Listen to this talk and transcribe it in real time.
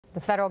The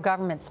federal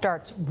government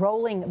starts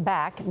rolling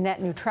back net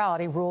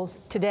neutrality rules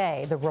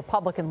today. The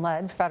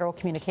Republican-led Federal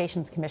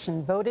Communications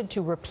Commission voted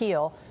to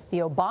repeal the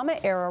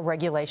Obama-era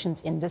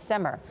regulations in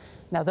December.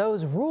 Now,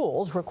 those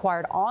rules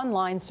required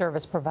online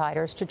service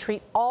providers to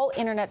treat all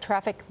internet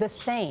traffic the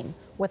same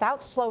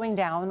without slowing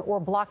down or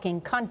blocking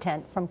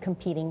content from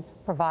competing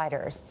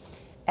providers.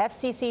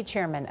 FCC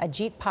Chairman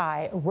Ajit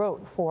Pai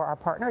wrote for our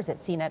partners at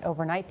CNET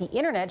overnight, the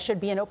internet should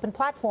be an open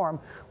platform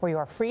where you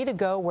are free to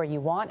go where you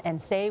want and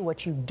say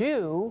and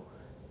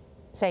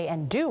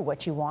do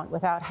what you want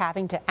without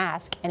having to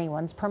ask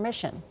anyone's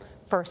permission.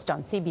 First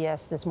on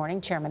CBS This Morning,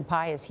 Chairman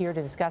Pai is here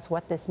to discuss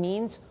what this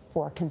means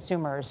for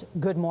consumers.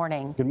 Good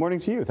morning. Good morning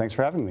to you. Thanks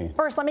for having me.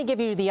 First, let me give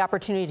you the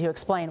opportunity to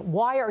explain,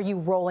 why are you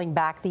rolling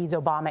back these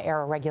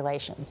Obama-era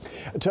regulations?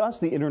 To us,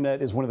 the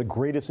internet is one of the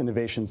greatest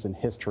innovations in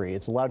history.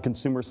 It's allowed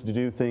consumers to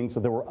do things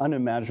that were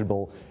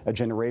unimaginable a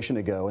generation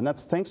ago, and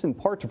that's thanks in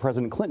part to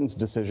President Clinton's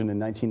decision in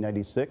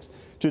 1996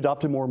 to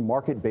adopt a more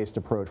market-based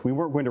approach. We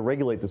weren't going to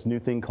regulate this new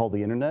thing called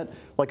the internet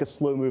like a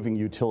slow-moving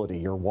utility,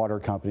 your water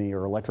company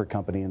or electric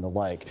company and the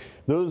like.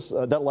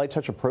 That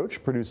light-touch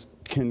approach produced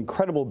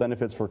incredible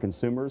benefits for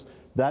consumers.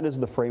 That is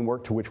the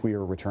framework to which we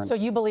are returning. So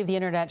you believe the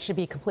internet should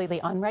be completely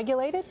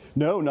unregulated?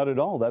 No, not at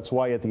all. That's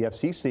why at the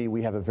FCC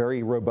we have a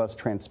very robust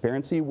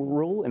transparency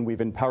rule, and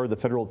we've empowered the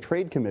Federal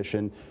Trade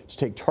Commission to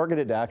take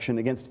targeted action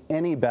against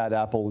any bad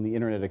apple in the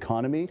internet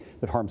economy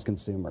that harms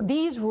consumers.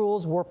 These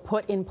rules were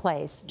put in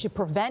place to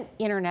prevent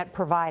internet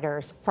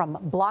providers from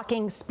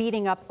blocking,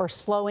 speeding up, or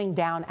slowing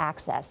down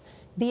access.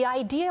 The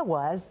idea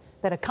was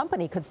that a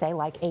company could say,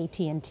 like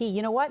AT&T,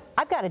 you know what,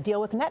 I've got to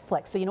deal with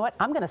Netflix, so you know what,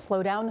 I'm going to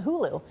slow down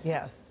Hulu.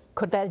 Yes.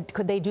 Could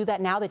they do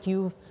that now that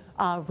you've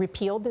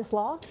repealed this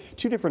law?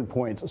 Two different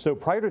points. So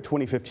prior to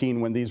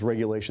 2015, when these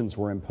regulations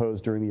were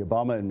imposed during the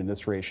Obama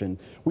administration,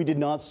 we did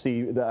not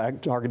see the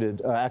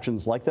targeted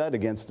actions like that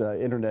against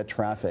internet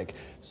traffic.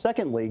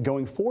 Secondly,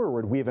 going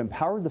forward, we have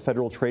empowered the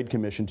Federal Trade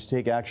Commission to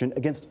take action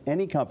against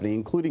any company,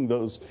 including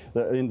those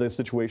in the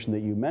situation that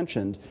you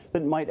mentioned,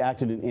 that might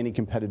act in an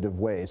anti-competitive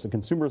way. So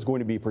consumers are going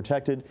to be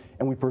protected,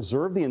 and we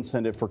preserve the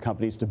incentive for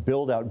companies to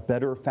build out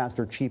better,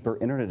 faster, cheaper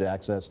internet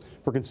access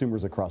for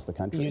consumers across the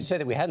country. You say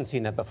that we hadn't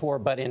seen that before,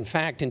 but in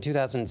fact, in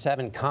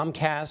 2007,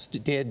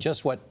 Comcast did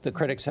just what the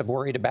critics have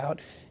worried about,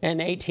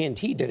 and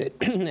AT&T did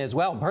it as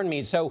well. Pardon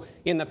me. So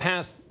in the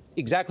past,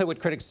 exactly what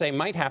critics say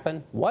might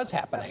happen was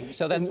happening.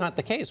 So that's not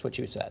the case, what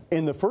you said.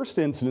 In the first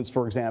instance,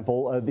 for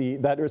example,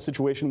 that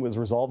situation was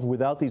resolved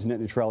without these net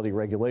neutrality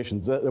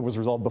regulations. That was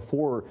resolved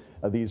before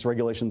these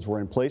regulations were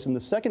in place. And the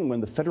second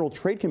one, the Federal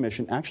Trade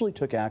Commission actually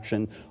took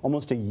action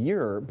almost a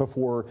year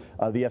before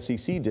the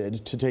FCC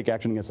did to take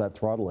action against that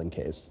throttling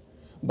case.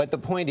 But the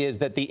point is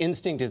that the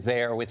instinct is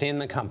there within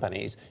the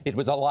companies. It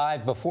was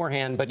alive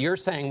beforehand, but you're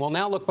saying, well,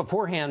 now look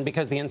beforehand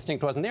because the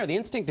instinct wasn't there. The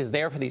instinct is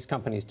there for these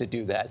companies to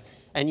do that.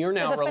 And you're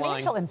now relying... There's a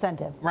financial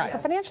incentive. Right. It's a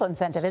financial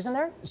incentive, isn't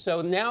there?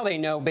 So now they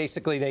know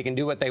basically they can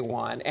do what they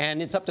want,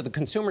 and it's up to the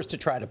consumers to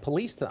try to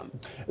police them.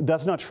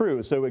 That's not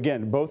true. So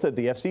again, both at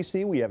the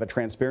FCC, we have a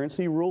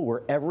transparency rule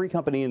where every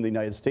company in the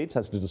United States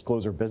has to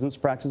disclose their business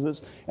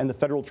practices, and the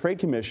Federal Trade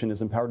Commission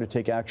is empowered to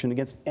take action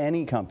against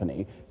any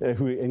company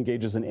who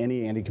engages in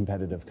any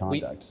anti-competitive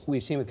conduct.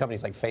 We've seen with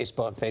companies like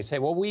Facebook, they say,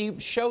 well, we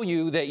show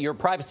you that your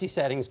privacy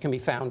settings can be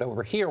found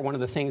over here. One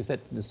of the things that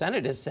the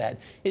Senate has said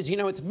is, you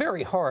know, it's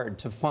very hard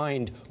to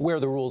find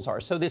where the rules are.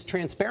 So this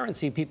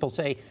transparency, people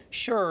say,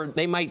 sure,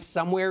 they might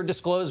somewhere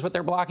disclose what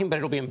they're blocking, but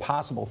it'll be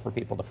impossible for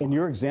people to find. And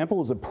your example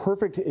is a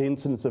perfect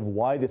instance of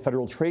why the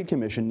Federal Trade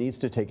Commission needs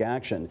to take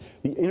action.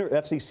 The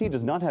FCC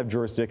does not have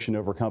jurisdiction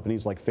over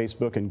companies like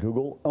Facebook and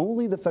Google.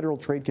 Only the Federal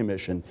Trade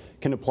Commission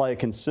can apply a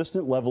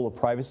consistent level of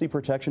privacy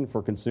protection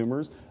for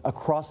consumers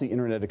across the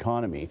internet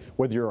economy.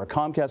 Whether you're a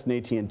Comcast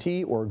and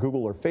AT&T or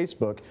Google or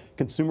Facebook,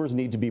 consumers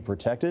need to be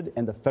protected,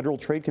 and the Federal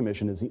Trade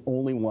Commission is the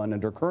only one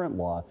under current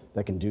law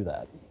that can do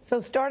that. So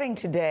starting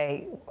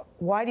today,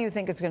 why do you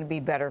think it's going to be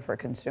better for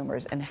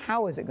consumers, and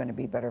how is it going to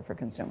be better for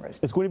consumers?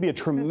 It's going to be a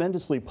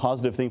tremendously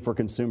positive thing for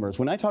consumers.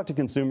 When I talk to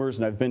consumers,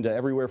 and I've been to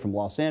everywhere from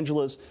Los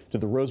Angeles to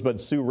the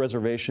Rosebud Sioux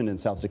Reservation in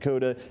South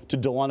Dakota to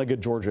Dahlonega,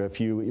 Georgia a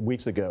few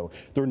weeks ago,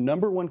 their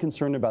number one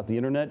concern about the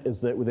internet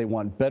is that they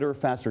want better,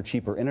 faster,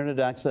 cheaper internet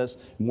access,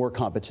 more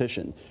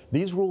competition.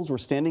 These rules were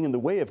standing in the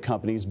way of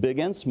companies, big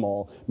and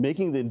small,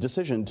 making the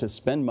decision to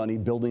spend money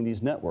building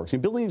these networks.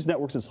 And building these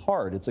networks is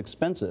hard, it's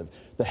expensive.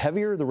 The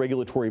heavier the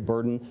regulatory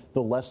burden,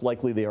 the less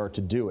likely they are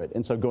to do it.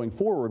 And so going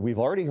forward, we've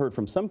already heard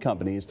from some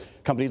companies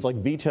like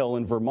VTEL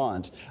in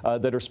Vermont,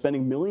 that are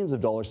spending millions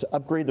of dollars to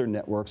upgrade their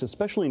networks,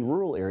 especially in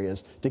rural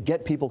areas, to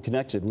get people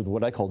connected with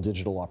what I call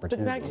digital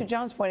opportunity. But back to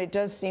John's point, it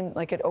does seem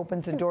like it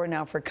opens a door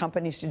now for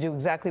companies to do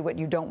exactly what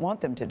you don't want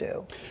them to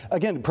do.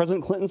 Again,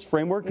 President Clinton's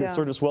framework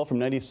served us well from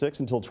 '96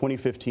 until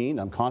 2015.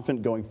 I'm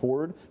confident going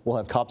forward we'll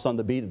have cops on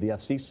the beat at the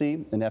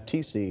FCC and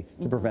FTC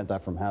to prevent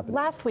that from happening.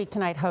 Last week,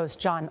 Tonight host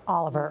John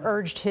Oliver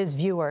urged his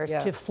viewers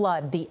to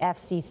flood the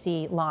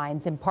FCC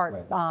lines, in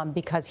part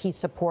because he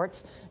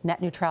supports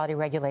net neutrality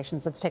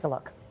regulations. Let's take a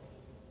look.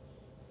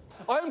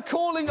 I am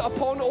calling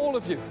upon all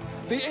of you,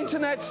 the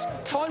internet's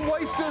time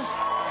wasters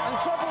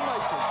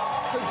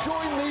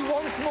join me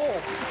once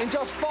more in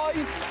just 5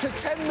 to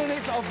 10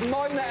 minutes of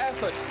minor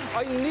effort.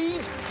 I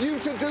need you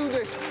to do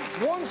this.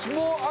 Once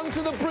more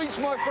unto the breach,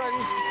 my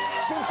friends.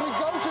 Simply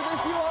go to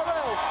this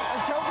URL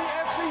and tell the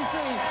FCC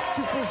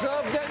to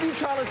preserve net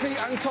neutrality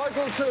and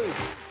Title II.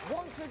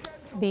 Once again,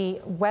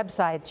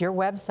 Your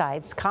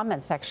website's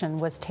comment section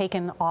was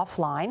taken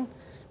offline,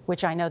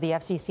 which I know the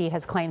FCC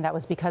has claimed that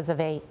was because of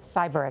a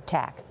cyber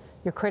attack.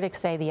 Your critics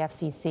say the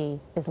FCC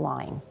is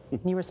lying.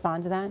 Can you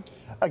respond to that?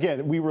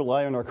 Again, we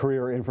rely on our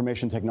career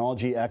information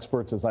technology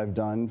experts, as I've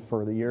done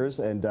for the years,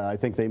 and I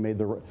think they made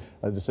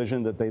a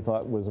decision that they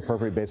thought was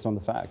appropriate based on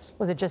the facts.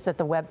 Was it just that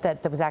the web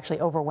that was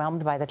actually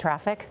overwhelmed by the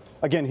traffic?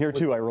 Again, here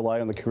too, I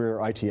rely on the career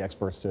IT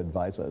experts to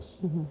advise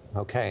us.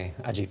 Okay,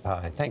 Ajit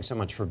Pai, thanks so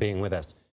much for being with us.